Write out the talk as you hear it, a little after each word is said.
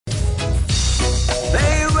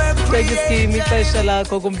Thank you, Skim. Ixesha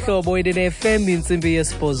lakho kumhlobo wedene FM intsimbi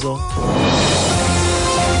yesibhozo.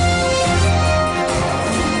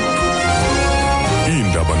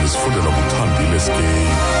 Iindaba nezifundela kuthambile Skim.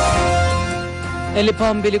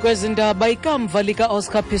 Eliphambili kwezindaba ikamva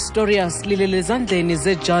lika-Oscar Pistorius lilele ezandleni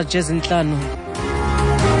zeeJaji ezintlanu.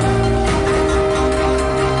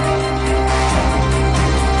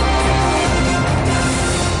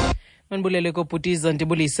 Manibulele koputiza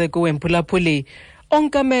ndibulise kuwe mphulaphuli.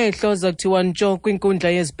 Onke amehlo azakuthiwa ntshoo kwinkundla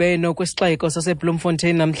yezibheno kwisixeko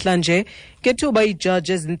sase-Bloemfontein namhlanje ngethuba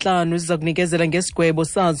iiJaji ezintlanu zizakunikezela ngesigwebo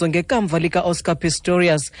sazo ngekamva lika-Oscar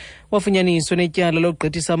Pistorius wafunyaniswa netyala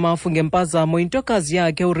lokugqithisa amafu ngempazamo intokazi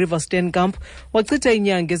yakhe uRiver Steenkamp wachitha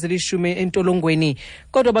iinyanga ezilishumi entolongweni.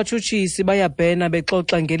 Kodwa abatshutshisi bayabhena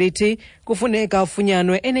bexoxa ngelithi kufuneka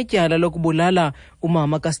afunyanwe enetyala lokubulala.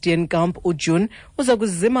 Umama kaSteenkamp uJune uza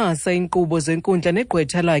kuzimasa iinkqubo zenkundla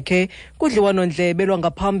negqwetha lakhe kudliwanondlebe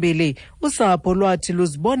lwangaphambili. Usapho lwathi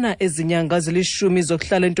luzibona ezinyanga zilishumi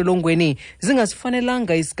zokuhlala entolongweni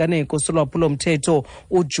zingasifanelanga isiganeko solwaphulo-mthetho.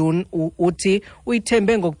 UJune uthi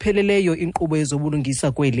uyithembe ngokupheleleyo inkqubo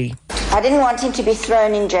yezobulungisa kweli. I didn't want him to be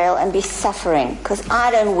thrown in jail and be suffering, because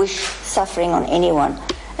I don't wish suffering on anyone.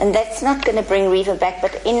 And that's not going to bring River back,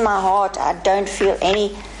 but in my heart I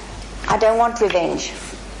don't want revenge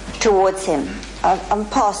towards him. I'm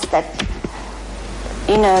past that.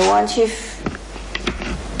 You know, once you've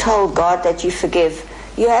told God that you forgive,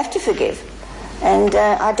 you have to forgive. And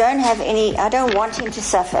I don't want him to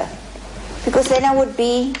suffer. Because then I would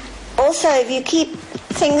be, also if you keep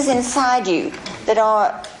things inside you that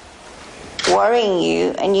are worrying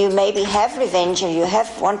you and you maybe have revenge or you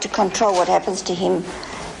want to control what happens to him,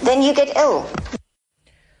 then you get ill.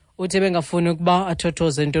 Uthe bengafuni ukuba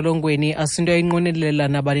athothoze entolongweni asinto ayinqwenelela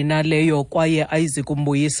nabani naleyo kwaye ayizi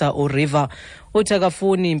kumbuyisa uRiver. Uthi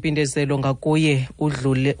akafuni impindezelo ngakuye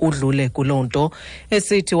udlule kuloo nto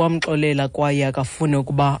esithi wamxolela kwaye akafuni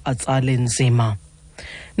ukuba atsale nzima.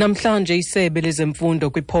 Namhlanje isebe lezemfundo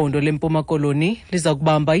kwiphondo leMpuma Koloni liza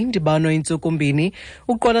kubamba indibano intsuku mbini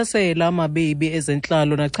ukuqwalasela amabibi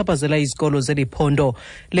ezentlalo nachaphazela izikolo zeliphondo.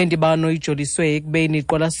 Le ndibano ijoliswe ekubeni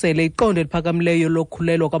iqwalasele iqondo eliphakamileyo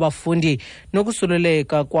lokhulelwa kwabafundi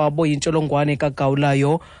nokusuleleka kwabo yintsholongwane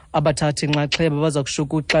kagawulayo. Abathathi nxaxheba baza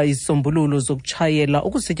kushukuxa izisombululo zokutshayela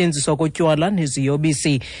ukusetyenziswa kotywala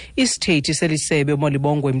neziyobisi. Isithethi selisebe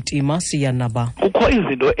uMolibongwe Mtima siyanaba. Kukho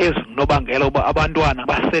izinto ezinobangela uba abantwana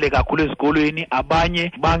basele kakhulu ezikolweni,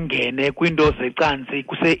 abanye bangene kwiinto zecansi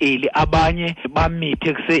kuse-early, abanye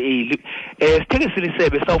bamithe kuse-early. Sitheke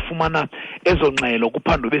silisebe sawufumana ezo ngxelo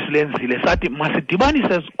kuphando besilenzile sathi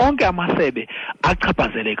masidibanise onke amasebe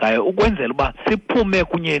achaphazelekayo ukwenzela uba siphume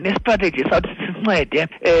kunye nestrategy sathi sincede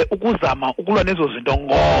ukuzama ukulwa nezo zinto,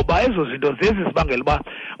 ngoba ezo zinto zezi zibangela uba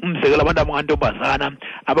umzekelo abantu abangantombazana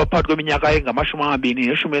abaphakathi kweminyaka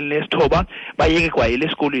engama-20 bayeke kwayela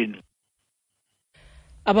esikolweni.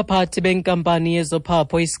 Abaphathi benkampani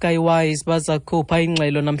yezophapho iSkywise baza kukhupha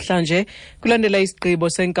ingxelo namhlanje kulandela isigqibo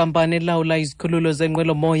senkampani elawula izikhululo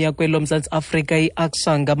zenqwelomoya kwelo-Mzantsi Afrika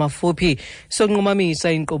i-AXA ngamafuphi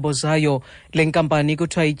sokunqumamisa iinkqubo zayo. Le nkampani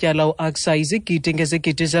kuthiwa ityala u-AXA izigidi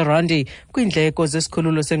ngezigidi zerandi kwiindleko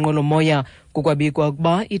zesikhululo senqwelomoya. Kukwabikwa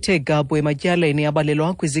ukuba ithe gabu ematyaleni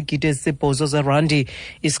abalelwa kwizigidi ezisibhozo zerandi.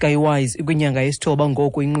 iSkywise ikwinyanga yesithoba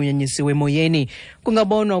ngoku inqunyanyisiwe emoyeni.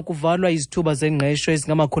 Kungabonwa ukuvalwa izithuba zengqesho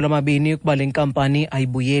ezingama-200 ukuba le nkampani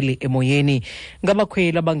ayibuyeli emoyeni.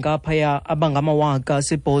 Ngabakhweli abangaphaya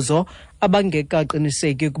abangama-8,000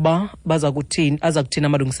 abangekaqiniseki ukuba aza kuthina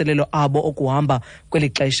amalungiselelo abo okuhamba kweli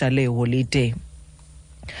xesha leholide.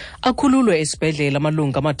 Akhululwe esibhedlela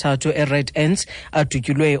amalungu amathathu e-Red Ants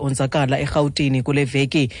adutyulwe onzakala eRhawutini kule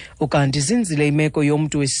veki. Ukanti zinzile imeko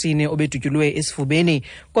yomntu wesine obedutyulwe esifubeni,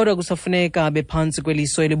 kodwa kusafuneka bephantsi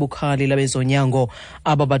kweliso elibukhali labezonyango.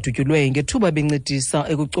 Aba badutyulwe ngethuba bencedisa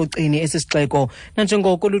ekucoceni esisixeko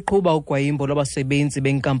nanjengoko luqhuba ugwayimbo lwabasebenzi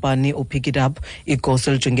benkampani uPick It Up.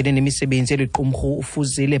 Igosa elijongene nemisebenzi eliqumrhu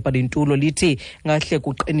ufuzile Palintulo lithi ngahle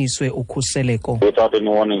kuqiniswe ukhuseleko. Without any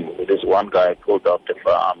warning, this one guy pulled out the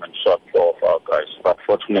firearm and shot 4 of our guys. But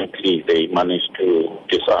fortunately, they managed to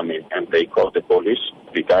disarm him and they called the police.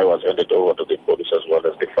 The guy was handed over to the police as well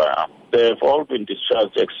as the firearm. They've all been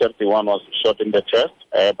discharged except the one was shot in the chest.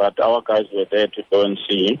 But our guys were there to go and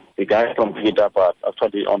see him. The guy from Hidap are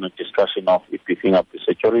actually on a discussion of picking up the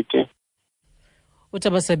security. Uthi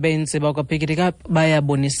abasebenzi bakwaPick It Up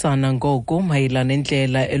bayabonisana ngoku mayelana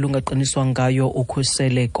nendlela elungaqiniswa ngayo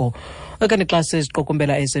ukhuseleko. okanye xa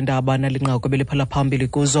seziqokumbela ezindaba nalinqaku beliphala phambili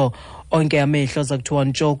kuzo. Onke amehlo azakuthiwa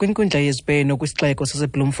ntshoo kwinkundla yezibheno kwisixeko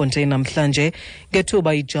sase-Bloemfontein namhlanje.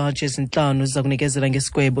 Ngethuba iiJaji ezintlanu zizakunikezela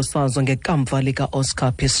ngesigwebo sazo ngekamva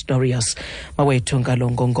lika-Oscar Pistorius. Mawethu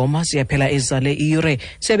ngalongo ngoma siyaphela ezale iyure.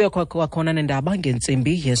 Siyabe kwakhona nendaba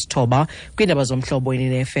ngentsimbi yesithoba kwiindaba zomhlobo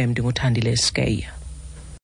wenene FM. Ndinguthandile Skey.